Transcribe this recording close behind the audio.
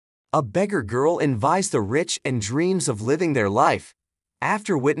A beggar girl envies the rich and dreams of living their life.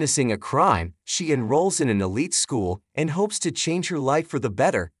 After witnessing a crime, she enrolls in an elite school and hopes to change her life for the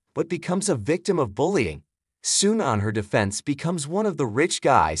better, but becomes a victim of bullying. Soon on, her defense becomes one of the rich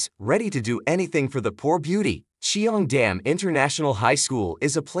guys, ready to do anything for the poor beauty. Cheongdam International High School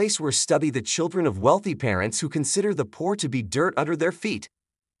is a place where study the children of wealthy parents who consider the poor to be dirt under their feet.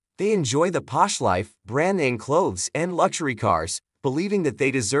 They enjoy the posh life, brand-name clothes, and luxury cars, believing that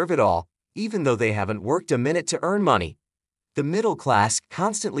they deserve it all, even though they haven't worked a minute to earn money. The middle class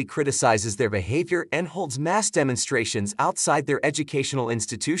constantly criticizes their behavior and holds mass demonstrations outside their educational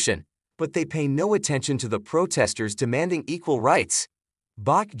institution, but they pay no attention to the protesters demanding equal rights.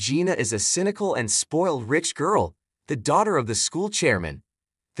 Bok Gina is a cynical and spoiled rich girl, the daughter of the school chairman.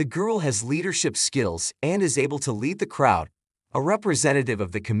 The girl has leadership skills and is able to lead the crowd. A representative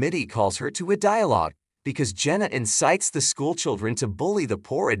of the committee calls her to a dialogue because Jenna incites the schoolchildren to bully the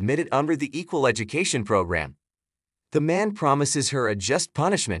poor admitted under the equal education program. The man promises her a just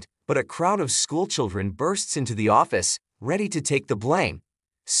punishment, but a crowd of schoolchildren bursts into the office, ready to take the blame.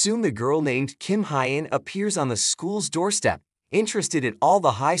 Soon the girl named Kim Hye-in appears on the school's doorstep, interested in all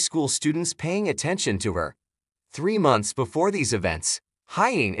the high school students paying attention to her. 3 months before these events,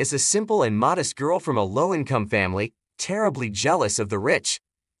 Hye-in is a simple and modest girl from a low-income family, terribly jealous of the rich.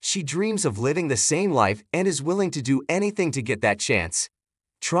 She dreams of living the same life and is willing to do anything to get that chance.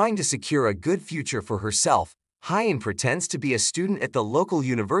 Trying to secure a good future for herself, Hye-in pretends to be a student at the local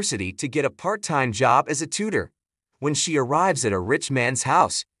university to get a part-time job as a tutor. When she arrives at a rich man's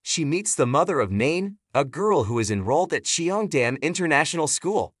house, she meets the mother of Nain, a girl who is enrolled at Cheongdam International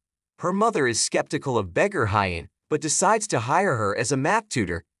School. Her mother is skeptical of beggar Hye-in, but decides to hire her as a math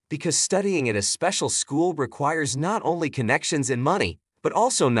tutor because studying at a special school requires not only connections and money, but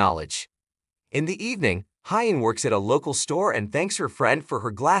also knowledge. In the evening, Hye-in works at a local store and thanks her friend for her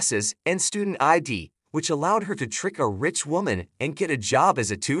glasses and student ID, which allowed her to trick a rich woman and get a job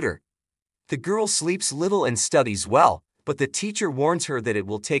as a tutor. The girl sleeps little and studies well, but the teacher warns her that it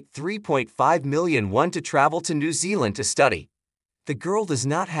will take 3.5 million won to travel to New Zealand to study. The girl does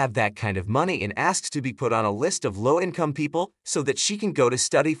not have that kind of money and asks to be put on a list of low-income people so that she can go to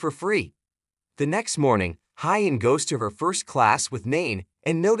study for free. The next morning, Hye-in goes to her first class with Nain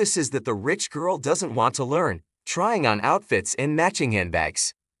and notices that the rich girl doesn't want to learn, trying on outfits and matching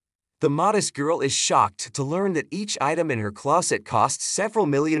handbags. The modest girl is shocked to learn that each item in her closet costs several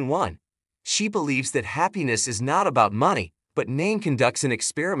million won. She believes that happiness is not about money, but Nain conducts an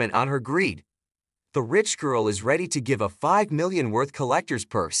experiment on her greed. The rich girl is ready to give a 5 million worth collector's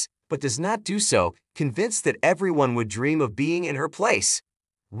purse, but does not do so, convinced that everyone would dream of being in her place.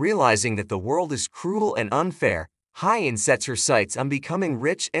 Realizing that the world is cruel and unfair, Hye-in sets her sights on becoming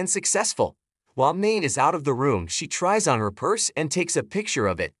rich and successful. While Nain is out of the room, she tries on her purse and takes a picture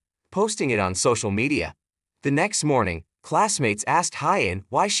of it, posting it on social media. The next morning, classmates asked Hye-in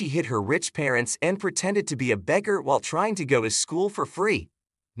why she hid her rich parents and pretended to be a beggar while trying to go to school for free.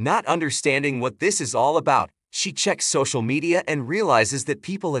 Not understanding what this is all about, she checks social media and realizes that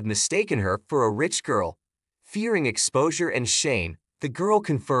people had mistaken her for a rich girl. Fearing exposure and shame, the girl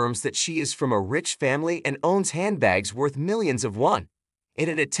confirms that she is from a rich family and owns handbags worth millions of won. In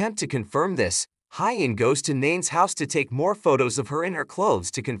an attempt to confirm this, Hye-in goes to Nain's house to take more photos of her in her clothes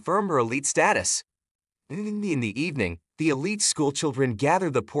to confirm her elite status. In the evening, the elite schoolchildren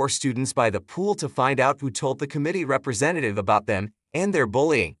gather the poor students by the pool to find out who told the committee representative about them and their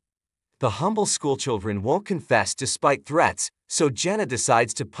bullying. The humble schoolchildren won't confess despite threats, so Jenna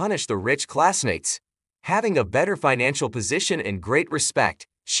decides to punish the rich classmates. Having a better financial position and great respect,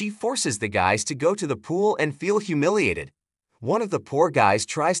 she forces the guys to go to the pool and feel humiliated. One of the poor guys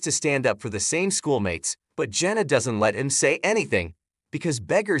tries to stand up for the same schoolmates, but Jenna doesn't let him say anything, because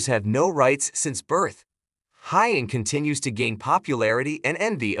beggars have no rights since birth. Hye-in continues to gain popularity and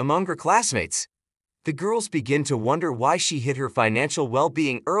envy among her classmates. The girls begin to wonder why she hid her financial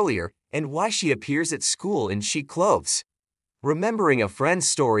well-being earlier and why she appears at school in chic clothes. Remembering a friend's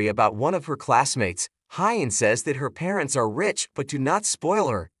story about one of her classmates, Hye-in says that her parents are rich but do not spoil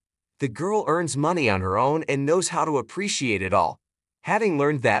her. The girl earns money on her own and knows how to appreciate it all. Having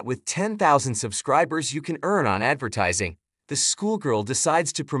learned that with 10,000 subscribers you can earn on advertising, the schoolgirl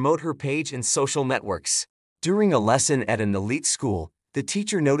decides to promote her page in social networks. During a lesson at an elite school, the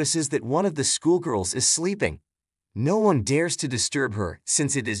teacher notices that one of the schoolgirls is sleeping. No one dares to disturb her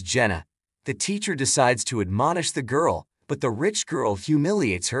since it is Jenna. The teacher decides to admonish the girl, but the rich girl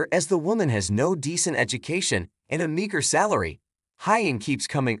humiliates her as the woman has no decent education and a meager salary. Hye-in keeps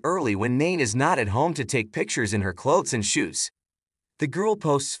coming early when Nain is not at home to take pictures in her clothes and shoes. The girl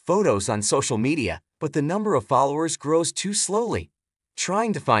posts photos on social media, but the number of followers grows too slowly.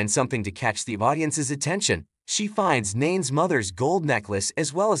 Trying to find something to catch the audience's attention, she finds Nain's mother's gold necklace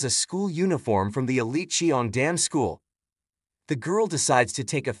as well as a school uniform from the elite Cheongdam school. The girl decides to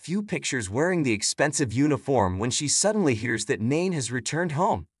take a few pictures wearing the expensive uniform when she suddenly hears that Nain has returned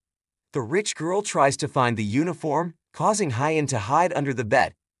home. The rich girl tries to find the uniform, causing Hyein to hide under the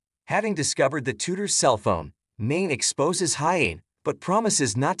bed. Having discovered the tutor's cell phone, Nain exposes Hyein, but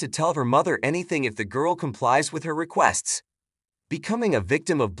promises not to tell her mother anything if the girl complies with her requests. Becoming a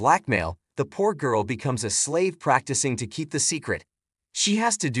victim of blackmail, the poor girl becomes a slave practicing to keep the secret. She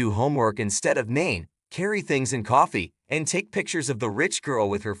has to do homework instead of Nain, carry things and coffee, and take pictures of the rich girl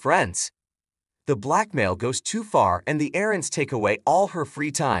with her friends. The blackmail goes too far and the errands take away all her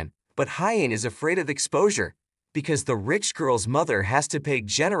free time, but Hyein is afraid of exposure, because the rich girl's mother has to pay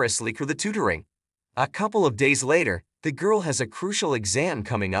generously for the tutoring. A couple of days later, the girl has a crucial exam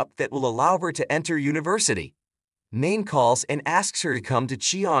coming up that will allow her to enter university. Nain calls and asks her to come to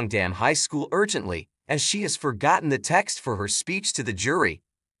Cheongdam High School urgently, as she has forgotten the text for her speech to the jury.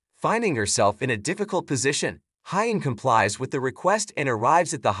 Finding herself in a difficult position, Hyein complies with the request and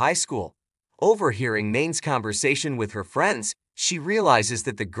arrives at the high school. Overhearing Nain's conversation with her friends, she realizes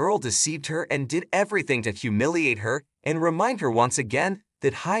that the girl deceived her and did everything to humiliate her and remind her once again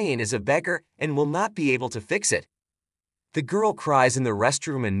that Hyein is a beggar and will not be able to fix it. The girl cries in the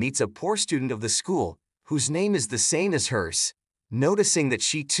restroom and meets a poor student of the school, whose name is the same as hers. Noticing that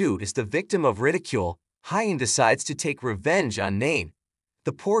she too is the victim of ridicule, Hyein decides to take revenge on Nain.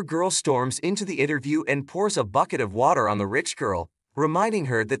 The poor girl storms into the interview and pours a bucket of water on the rich girl, reminding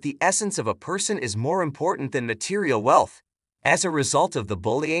her that the essence of a person is more important than material wealth. As a result of the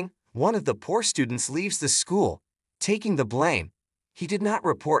bullying, one of the poor students leaves the school, taking the blame. He did not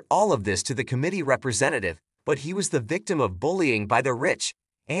report all of this to the committee representative, but he was the victim of bullying by the rich,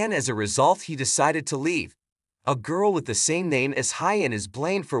 and as a result he decided to leave. A girl with the same name as Hyein is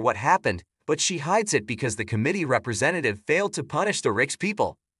blamed for what happened, but she hides it because the committee representative failed to punish the rich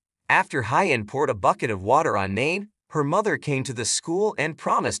people. After Hyein poured a bucket of water on Nain, her mother came to the school and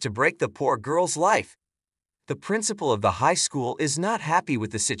promised to break the poor girl's life. The principal of the high school is not happy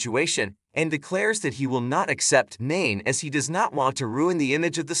with the situation and declares that he will not accept Nain as he does not want to ruin the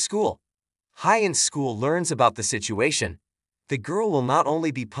image of the school. Hyen's school learns about the situation. The girl will not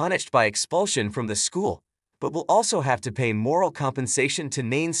only be punished by expulsion from the school, but will also have to pay moral compensation to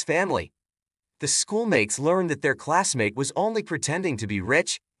Nain's family. The schoolmates learn that their classmate was only pretending to be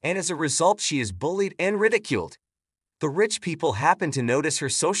rich, and as a result she is bullied and ridiculed. The rich people happen to notice her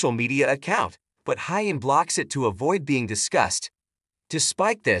social media account, but Hyein blocks it to avoid being discussed.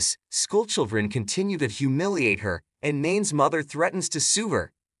 Despite this, schoolchildren continue to humiliate her, and Nain's mother threatens to sue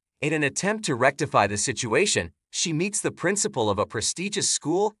her. In an attempt to rectify the situation, she meets the principal of a prestigious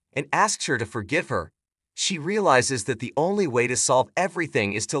school and asks her to forgive her. She realizes that the only way to solve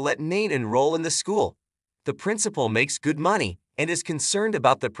everything is to let Nain enroll in the school. The principal makes good money and is concerned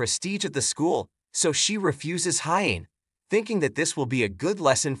about the prestige of the school, so she refuses Hyein, thinking that this will be a good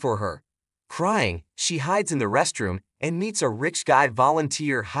lesson for her. Crying, she hides in the restroom and meets a rich guy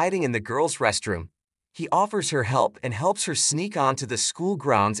volunteer hiding in the girls' restroom. He offers her help and helps her sneak onto the school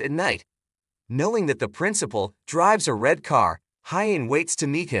grounds at night. Knowing that the principal drives a red car, Hyein waits to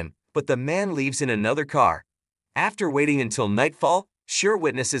meet him, but the man leaves in another car. After waiting until nightfall, Sure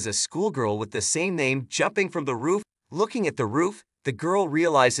witnesses a schoolgirl with the same name jumping from the roof. Looking at the roof, the girl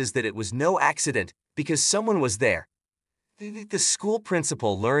realizes that it was no accident, because someone was there. The school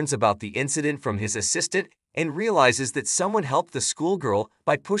principal learns about the incident from his assistant and realizes that someone helped the schoolgirl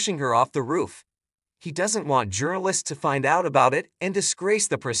by pushing her off the roof. He doesn't want journalists to find out about it and disgrace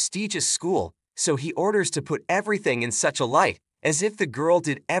the prestigious school, so he orders to put everything in such a light, as if the girl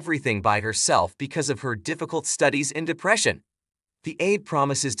did everything by herself because of her difficult studies and depression. The aide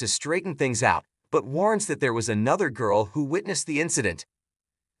promises to straighten things out, but warns that there was another girl who witnessed the incident.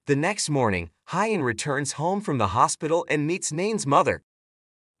 The next morning, Hyein returns home from the hospital and meets Nain's mother.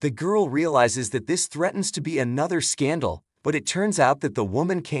 The girl realizes that this threatens to be another scandal, but it turns out that the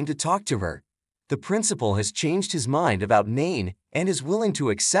woman came to talk to her. The principal has changed his mind about Nain and is willing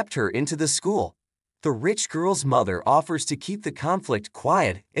to accept her into the school. The rich girl's mother offers to keep the conflict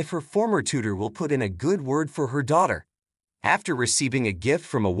quiet if her former tutor will put in a good word for her daughter. After receiving a gift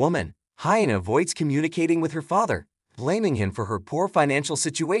from a woman, Hyein avoids communicating with her father, blaming him for her poor financial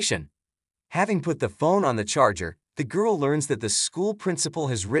situation. Having put the phone on the charger, the girl learns that the school principal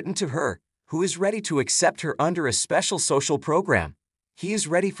has written to her, who is ready to accept her under a special social program. He is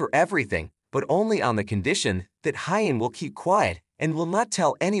ready for everything, but only on the condition that Hyein will keep quiet and will not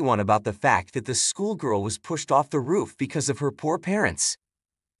tell anyone about the fact that the schoolgirl was pushed off the roof because of her poor parents.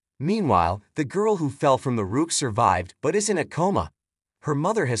 Meanwhile, the girl who fell from the roof survived but is in a coma. Her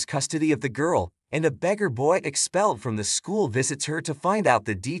mother has custody of the girl, and a beggar boy expelled from the school visits her to find out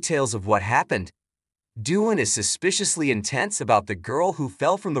the details of what happened. Doon is suspiciously intense about the girl who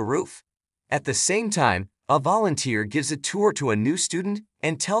fell from the roof. At the same time, a volunteer gives a tour to a new student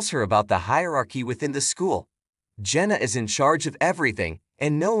and tells her about the hierarchy within the school. Jenna is in charge of everything,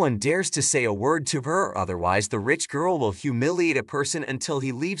 and no one dares to say a word to her, otherwise the rich girl will humiliate a person until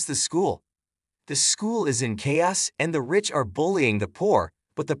he leaves the school. The school is in chaos and the rich are bullying the poor,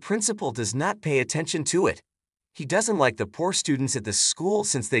 but the principal does not pay attention to it. He doesn't like the poor students at the school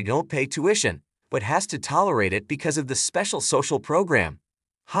since they don't pay tuition, but has to tolerate it because of the special social program.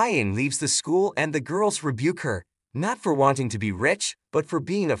 Hyein leaves the school and the girls rebuke her, not for wanting to be rich, but for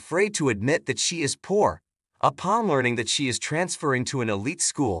being afraid to admit that she is poor. Upon learning that she is transferring to an elite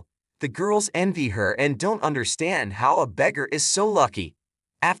school, the girls envy her and don't understand how a beggar is so lucky.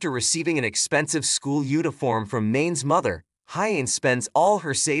 After receiving an expensive school uniform from Nain's mother, Hyein spends all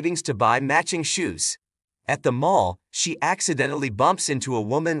her savings to buy matching shoes. At the mall, she accidentally bumps into a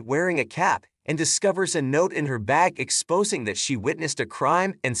woman wearing a cap and discovers a note in her bag exposing that she witnessed a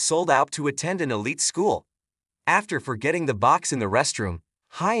crime and sold out to attend an elite school. After forgetting the box in the restroom,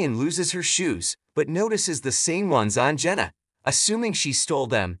 Hyein loses her shoes, but notices the same ones on Jenna. Assuming she stole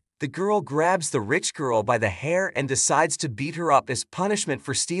them, the girl grabs the rich girl by the hair and decides to beat her up as punishment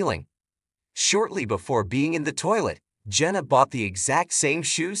for stealing. Shortly before being in the toilet, Jenna bought the exact same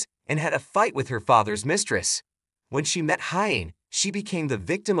shoes and had a fight with her father's mistress. When she met Hyein, she became the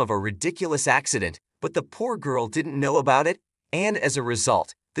victim of a ridiculous accident, but the poor girl didn't know about it, and as a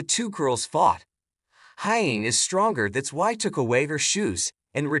result, the two girls fought. Hyein is stronger, that's why took away her shoes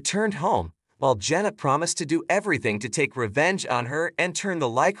and returned home, while Jenna promised to do everything to take revenge on her and turn the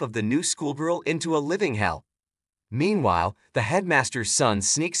life of the new schoolgirl into a living hell. Meanwhile, the headmaster's son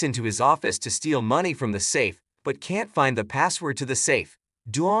sneaks into his office to steal money from the safe, but can't find the password to the safe.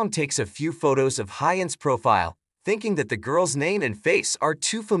 Duong takes a few photos of Hyen's profile, thinking that the girl's name and face are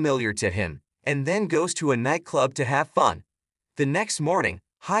too familiar to him, and then goes to a nightclub to have fun. The next morning,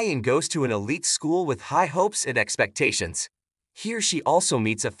 Hyein goes to an elite school with high hopes and expectations. Here she also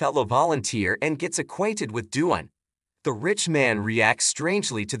meets a fellow volunteer and gets acquainted with Duan. The rich man reacts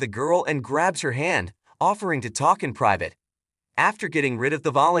strangely to the girl and grabs her hand, offering to talk in private. After getting rid of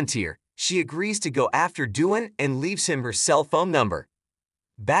the volunteer, she agrees to go after Duan and leaves him her cell phone number.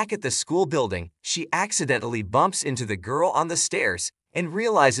 Back at the school building, she accidentally bumps into the girl on the stairs and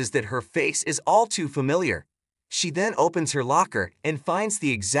realizes that her face is all too familiar. She then opens her locker and finds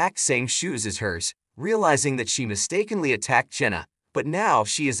the exact same shoes as hers, realizing that she mistakenly attacked Jenna, but now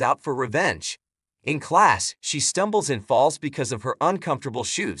she is out for revenge. In class, she stumbles and falls because of her uncomfortable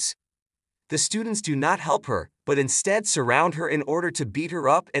shoes. The students do not help her, but instead surround her in order to beat her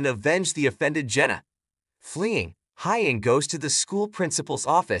up and avenge the offended Jenna. Fleeing, Hyein goes to the school principal's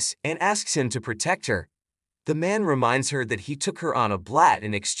office and asks him to protect her. The man reminds her that he took her on a blat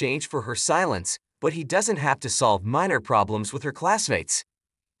in exchange for her silence, but he doesn't have to solve minor problems with her classmates.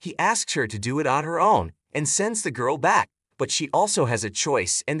 He asks her to do it on her own and sends the girl back, but she also has a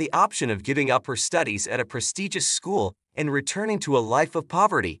choice and the option of giving up her studies at a prestigious school and returning to a life of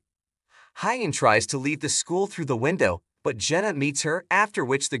poverty. Hyein tries to leave the school through the window, but Jenna meets her, after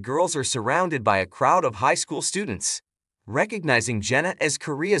which the girls are surrounded by a crowd of high school students. Recognizing Jenna as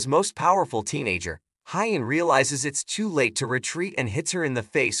Korea's most powerful teenager, Hyein realizes it's too late to retreat and hits her in the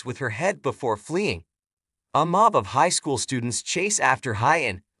face with her head before fleeing. A mob of high school students chase after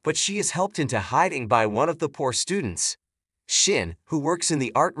Hyein, but she is helped into hiding by one of the poor students. Shin, who works in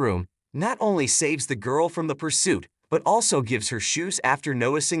the art room, not only saves the girl from the pursuit, but also gives her shoes after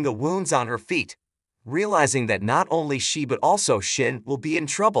noticing the wounds on her feet. Realizing that not only she but also Shin will be in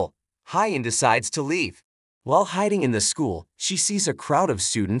trouble, Hyein decides to leave. While hiding in the school, she sees a crowd of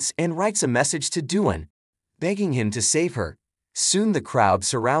students and writes a message to Duan, begging him to save her. Soon the crowd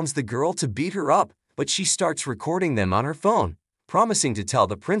surrounds the girl to beat her up, but she starts recording them on her phone, promising to tell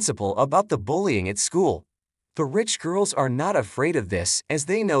the principal about the bullying at school. The rich girls are not afraid of this as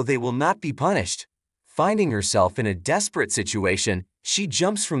they know they will not be punished. Finding herself in a desperate situation, she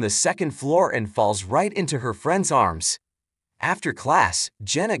jumps from the second floor and falls right into her friend's arms. After class,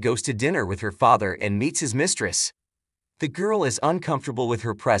 Jenna goes to dinner with her father and meets his mistress. The girl is uncomfortable with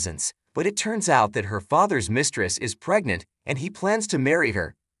her presence, but it turns out that her father's mistress is pregnant and he plans to marry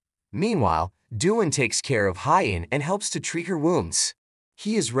her. Meanwhile, Duan takes care of Hyein and helps to treat her wounds.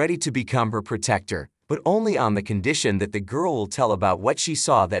 He is ready to become her protector, but only on the condition that the girl will tell about what she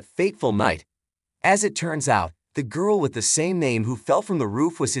saw that fateful night. As it turns out, the girl with the same name who fell from the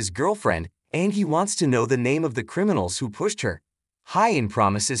roof was his girlfriend, and he wants to know the name of the criminals who pushed her. Hyein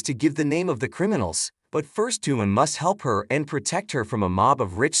promises to give the name of the criminals, but first Doon must help her and protect her from a mob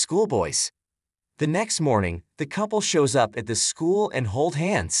of rich schoolboys. The next morning, the couple shows up at the school and hold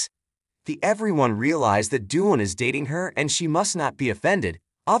hands. Everyone realize that Doon is dating her and she must not be offended,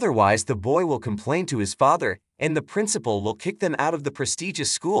 otherwise the boy will complain to his father and the principal will kick them out of the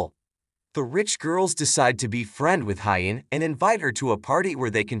prestigious school. The rich girls decide to be friends with Hyein and invite her to a party where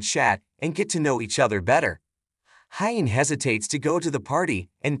they can chat and get to know each other better. Hyein hesitates to go to the party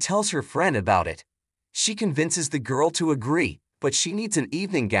and tells her friend about it. She convinces the girl to agree, but she needs an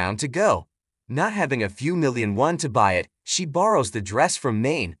evening gown to go. Not having a few million won to buy it, she borrows the dress from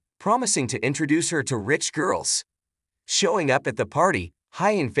Maine, promising to introduce her to rich girls. Showing up at the party,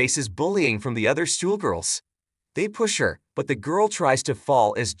 Hyein faces bullying from the other schoolgirls. They push her, but the girl tries to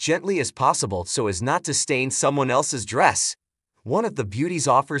fall as gently as possible so as not to stain someone else's dress. One of the beauties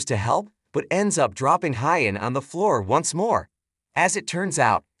offers to help, but ends up dropping Hyein on the floor once more. As it turns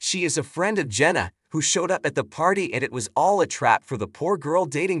out, she is a friend of Jenna, who showed up at the party and it was all a trap for the poor girl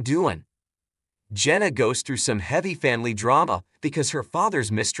dating Doon. Jenna goes through some heavy family drama because her father's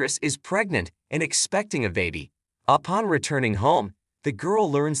mistress is pregnant and expecting a baby. Upon returning home, the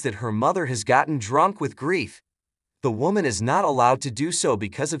girl learns that her mother has gotten drunk with grief. The woman is not allowed to do so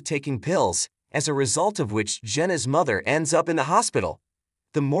because of taking pills, as a result of which Jenna's mother ends up in the hospital.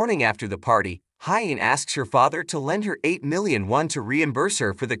 The morning after the party, Hyein asks her father to lend her 8 million won to reimburse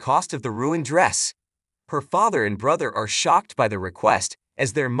her for the cost of the ruined dress. Her father and brother are shocked by the request,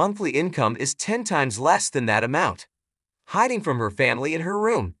 as their monthly income is 10 times less than that amount. Hiding from her family in her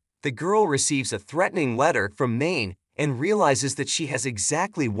room, the girl receives a threatening letter from Maine and realizes that she has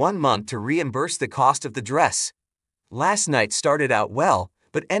exactly 1 month to reimburse the cost of the dress. Last night started out well,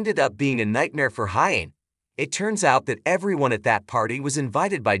 but ended up being a nightmare for Hyein. It turns out that everyone at that party was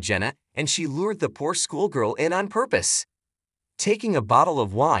invited by Jenna, and she lured the poor schoolgirl in on purpose. Taking a bottle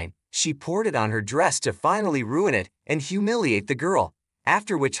of wine, she poured it on her dress to finally ruin it and humiliate the girl,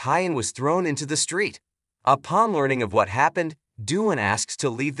 after which Hyein was thrown into the street. Upon learning of what happened, Doon asks to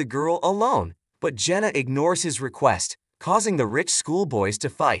leave the girl alone, but Jenna ignores his request, causing the rich schoolboys to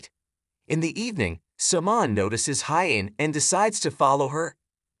fight. In the evening, Saman notices Hyein and decides to follow her.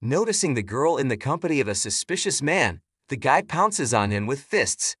 Noticing the girl in the company of a suspicious man, the guy pounces on him with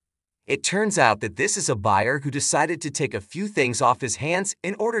fists. It turns out that this is a buyer who decided to take a few things off his hands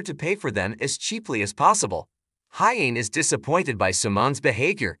in order to pay for them as cheaply as possible. Hyein is disappointed by Saman's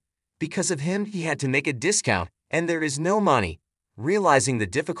behavior. Because of him, he had to make a discount, and there is no money. Realizing the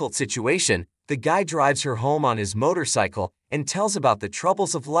difficult situation, the guy drives her home on his motorcycle and tells about the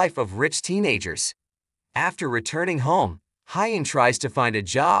troubles of life of rich teenagers. After returning home, Hyein tries to find a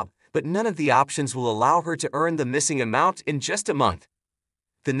job, but none of the options will allow her to earn the missing amount in just a month.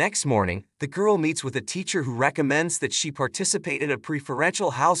 The next morning, the girl meets with a teacher who recommends that she participate in a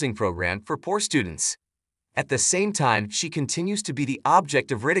preferential housing program for poor students. At the same time, she continues to be the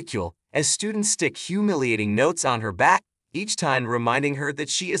object of ridicule, as students stick humiliating notes on her back, each time reminding her that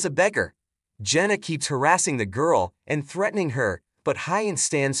she is a beggar. Jenna keeps harassing the girl and threatening her, but Hyein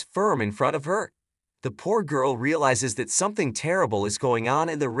stands firm in front of her. The poor girl realizes that something terrible is going on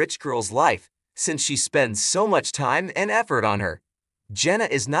in the rich girl's life, since she spends so much time and effort on her. Jenna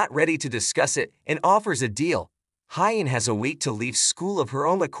is not ready to discuss it and offers a deal. Hyein has a week to leave school of her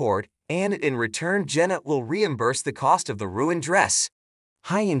own accord, and in return Jenna will reimburse the cost of the ruined dress.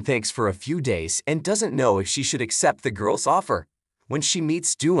 Hyein thinks for a few days and doesn't know if she should accept the girl's offer. When she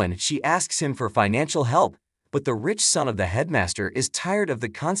meets Doon, she asks him for financial help, but the rich son of the headmaster is tired of the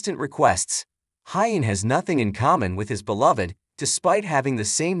constant requests. Hyein has nothing in common with his beloved, despite having the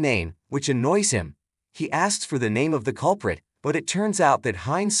same name, which annoys him. He asks for the name of the culprit, but it turns out that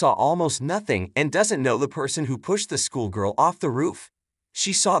Hyein saw almost nothing and doesn't know the person who pushed the schoolgirl off the roof.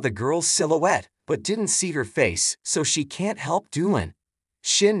 She saw the girl's silhouette, but didn't see her face, so she can't help Doon.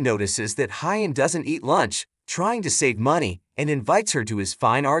 Shin notices that Hyein doesn't eat lunch, trying to save money, and invites her to his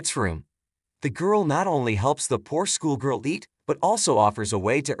fine arts room. The girl not only helps the poor schoolgirl eat, but also offers a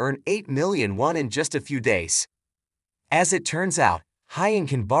way to earn 8 million won in just a few days. As it turns out, Hyein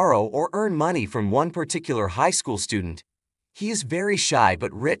can borrow or earn money from one particular high school student. He is very shy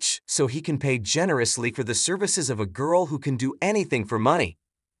but rich, so he can pay generously for the services of a girl who can do anything for money.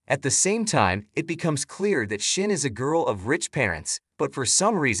 At the same time, it becomes clear that Shin is a girl of rich parents, but for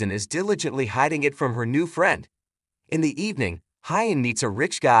some reason is diligently hiding it from her new friend. In the evening, Hyein meets a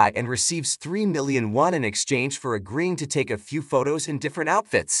rich guy and receives 3 million won in exchange for agreeing to take a few photos in different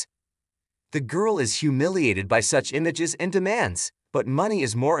outfits. The girl is humiliated by such images and demands, but money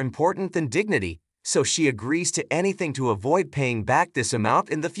is more important than dignity, so she agrees to anything to avoid paying back this amount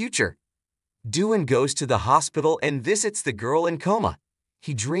in the future. Doon goes to the hospital and visits the girl in coma.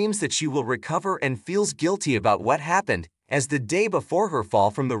 He dreams that she will recover and feels guilty about what happened, as the day before her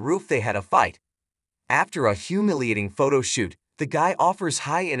fall from the roof they had a fight. After a humiliating photo shoot, the guy offers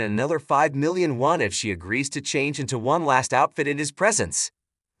Hye-in another 5 million won if she agrees to change into one last outfit in his presence.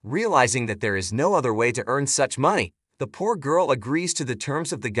 Realizing that there is no other way to earn such money, the poor girl agrees to the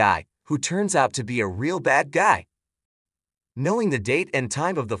terms of the guy, who turns out to be a real bad guy. Knowing the date and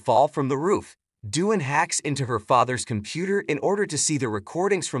time of the fall from the roof, Doon hacks into her father's computer in order to see the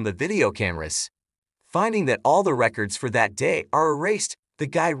recordings from the video cameras. Finding that all the records for that day are erased, the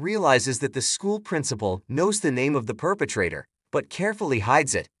guy realizes that the school principal knows the name of the perpetrator, but carefully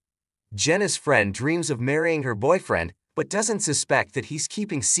hides it. Jenna's friend dreams of marrying her boyfriend, but doesn't suspect that he's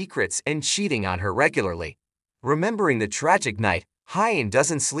keeping secrets and cheating on her regularly. Remembering the tragic night, Hye-in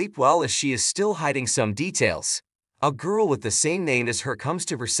doesn't sleep well as she is still hiding some details. A girl with the same name as her comes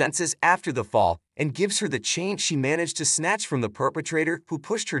to her senses after the fall and gives her the chain she managed to snatch from the perpetrator who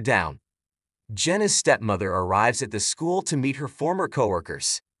pushed her down. Jenna's stepmother arrives at the school to meet her former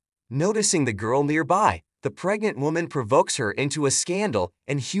coworkers. Noticing the girl nearby, the pregnant woman provokes her into a scandal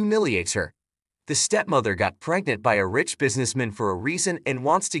and humiliates her. The stepmother got pregnant by a rich businessman for a reason and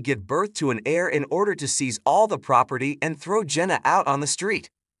wants to give birth to an heir in order to seize all the property and throw Jenna out on the street.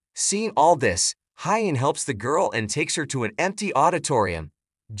 Seeing all this, Hye-in helps the girl and takes her to an empty auditorium.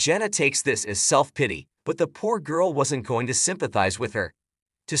 Jenna takes this as self-pity, but the poor girl wasn't going to sympathize with her.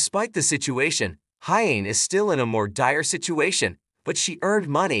 Despite the situation, Hye-in is still in a more dire situation, but she earned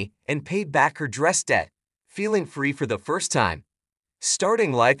money and paid back her dress debt, feeling free for the first time.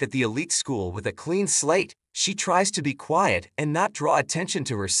 Starting life at the elite school with a clean slate, she tries to be quiet and not draw attention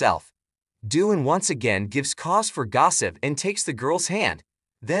to herself. Doon once again gives cause for gossip and takes the girl's hand,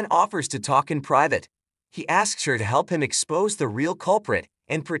 then offers to talk in private. He asks her to help him expose the real culprit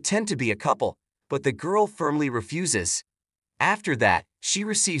and pretend to be a couple, but the girl firmly refuses. After that, she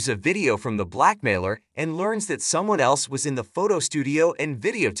receives a video from the blackmailer and learns that someone else was in the photo studio and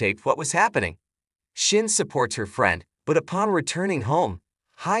videotaped what was happening. Shin supports her friend, but upon returning home,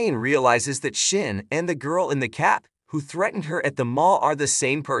 Hye-in realizes that Shin and the girl in the cap, who threatened her at the mall, are the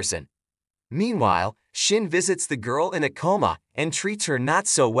same person. Meanwhile, Shin visits the girl in a coma and treats her not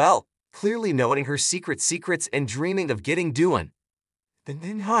so well, clearly knowing her secrets and dreaming of getting Doon.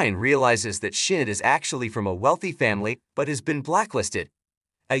 Then Hye-in realizes that Shin is actually from a wealthy family but has been blacklisted.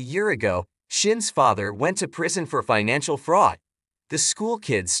 A year ago, Shin's father went to prison for financial fraud. The school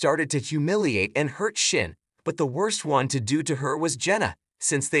kids started to humiliate and hurt Shin, but the worst one to do to her was Jenna,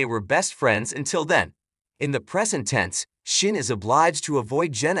 since they were best friends until then. In the present tense, Shin is obliged to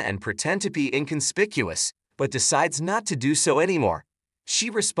avoid Jenna and pretend to be inconspicuous, but decides not to do so anymore. She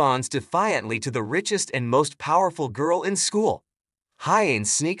responds defiantly to the richest and most powerful girl in school. Hye-in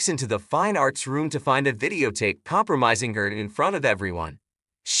sneaks into the fine arts room to find a videotape compromising her in front of everyone.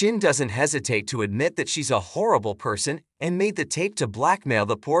 Shin doesn't hesitate to admit that she's a horrible person and made the tape to blackmail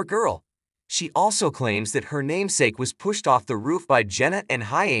the poor girl. She also claims that her namesake was pushed off the roof by Jenna and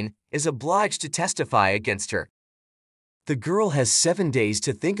Hye-in is obliged to testify against her. The girl has 7 days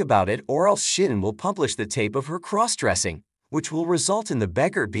to think about it, or else Shin will publish the tape of her cross-dressing, which will result in the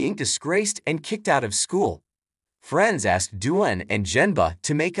beggar being disgraced and kicked out of school. Friends ask Doon and Jenba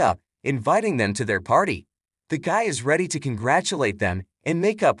to make up, inviting them to their party. The guy is ready to congratulate them and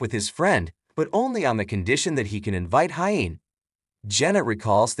make up with his friend, but only on the condition that he can invite Hye-in. Jenna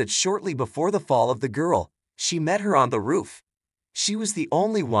recalls that shortly before the fall of the girl, she met her on the roof. She was the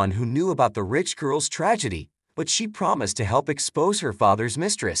only one who knew about the rich girl's tragedy, but she promised to help expose her father's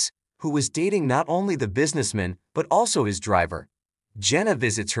mistress, who was dating not only the businessman but also his driver. Jenna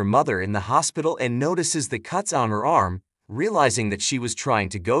visits her mother in the hospital and notices the cuts on her arm, realizing that she was trying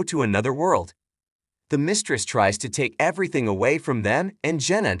to go to another world. The mistress tries to take everything away from them, and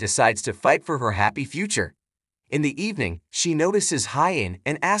Jenna decides to fight for her happy future. In the evening, she notices Hye-in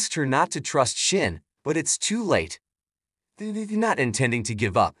and asks her not to trust Shin, but it's too late. Not intending to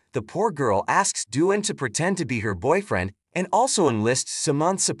give up, the poor girl asks Doon to pretend to be her boyfriend and also enlists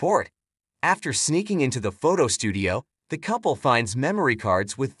Saman's support. After sneaking into the photo studio, the couple finds memory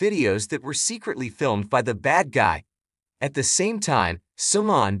cards with videos that were secretly filmed by the bad guy. At the same time,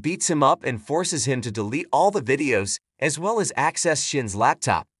 Saman beats him up and forces him to delete all the videos, as well as access Shin's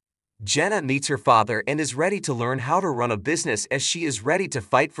laptop. Jenna meets her father and is ready to learn how to run a business, as she is ready to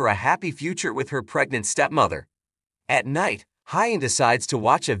fight for a happy future with her pregnant stepmother. At night, Hye-in decides to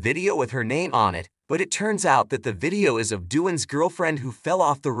watch a video with her name on it, but it turns out that the video is of Doon's girlfriend who fell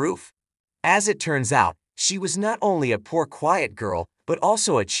off the roof. As it turns out, she was not only a poor quiet girl, but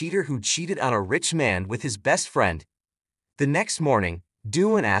also a cheater who cheated on a rich man with his best friend. The next morning,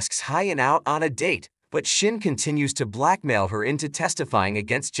 Doon asks Hye-in out on a date, But Shin continues to blackmail her into testifying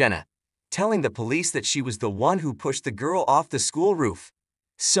against Jenna, telling the police that she was the one who pushed the girl off the school roof.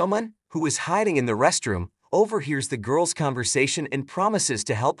 Someone, who is hiding in the restroom, overhears the girl's conversation and promises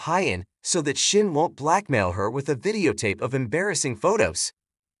to help Hye-in so that Shin won't blackmail her with a videotape of embarrassing photos.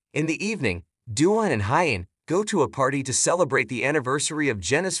 In the evening, Do-won and Hye-in go to a party to celebrate the anniversary of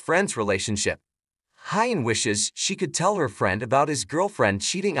Jenna's friend's relationship. Hye-in wishes she could tell her friend about his girlfriend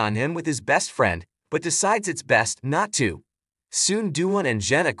cheating on him with his best friend, but decides it's best not to. Soon Do-won and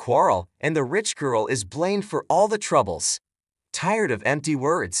Jenna quarrel, and the rich girl is blamed for all the troubles. Tired of empty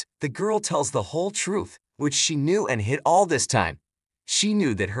words, the girl tells the whole truth, which she knew and hid all this time. She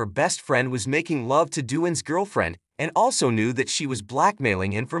knew that her best friend was making love to Do-won's girlfriend, and also knew that she was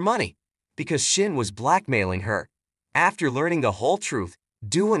blackmailing him for money, because Shin was blackmailing her. After learning the whole truth,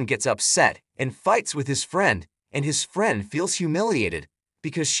 Do-won gets upset and fights with his friend, and his friend feels humiliated,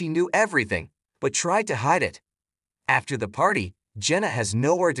 because she knew everything, but tried to hide it. After the party, Jenna has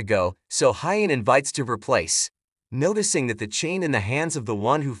nowhere to go, so Hye-in invites to her place. Noticing that the chain in the hands of the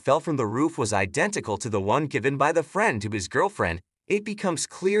one who fell from the roof was identical to the one given by the friend to his girlfriend, it becomes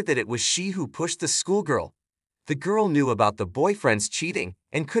clear that it was she who pushed the schoolgirl. The girl knew about the boyfriend's cheating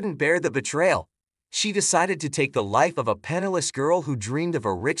and couldn't bear the betrayal. She decided to take the life of a penniless girl who dreamed of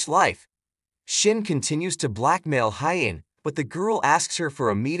a rich life. Shin continues to blackmail Hye-in, but the girl asks her for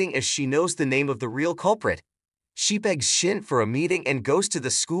a meeting as she knows the name of the real culprit. She begs Shin for a meeting and goes to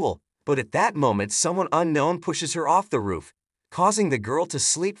the school, but at that moment someone unknown pushes her off the roof, causing the girl to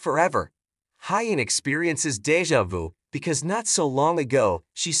sleep forever. Hye-in experiences déjà vu because not so long ago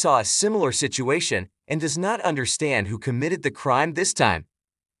she saw a similar situation and does not understand who committed the crime this time.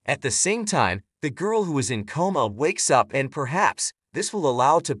 At the same time, the girl who is in coma wakes up, and perhaps this will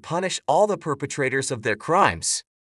allow to punish all the perpetrators of their crimes.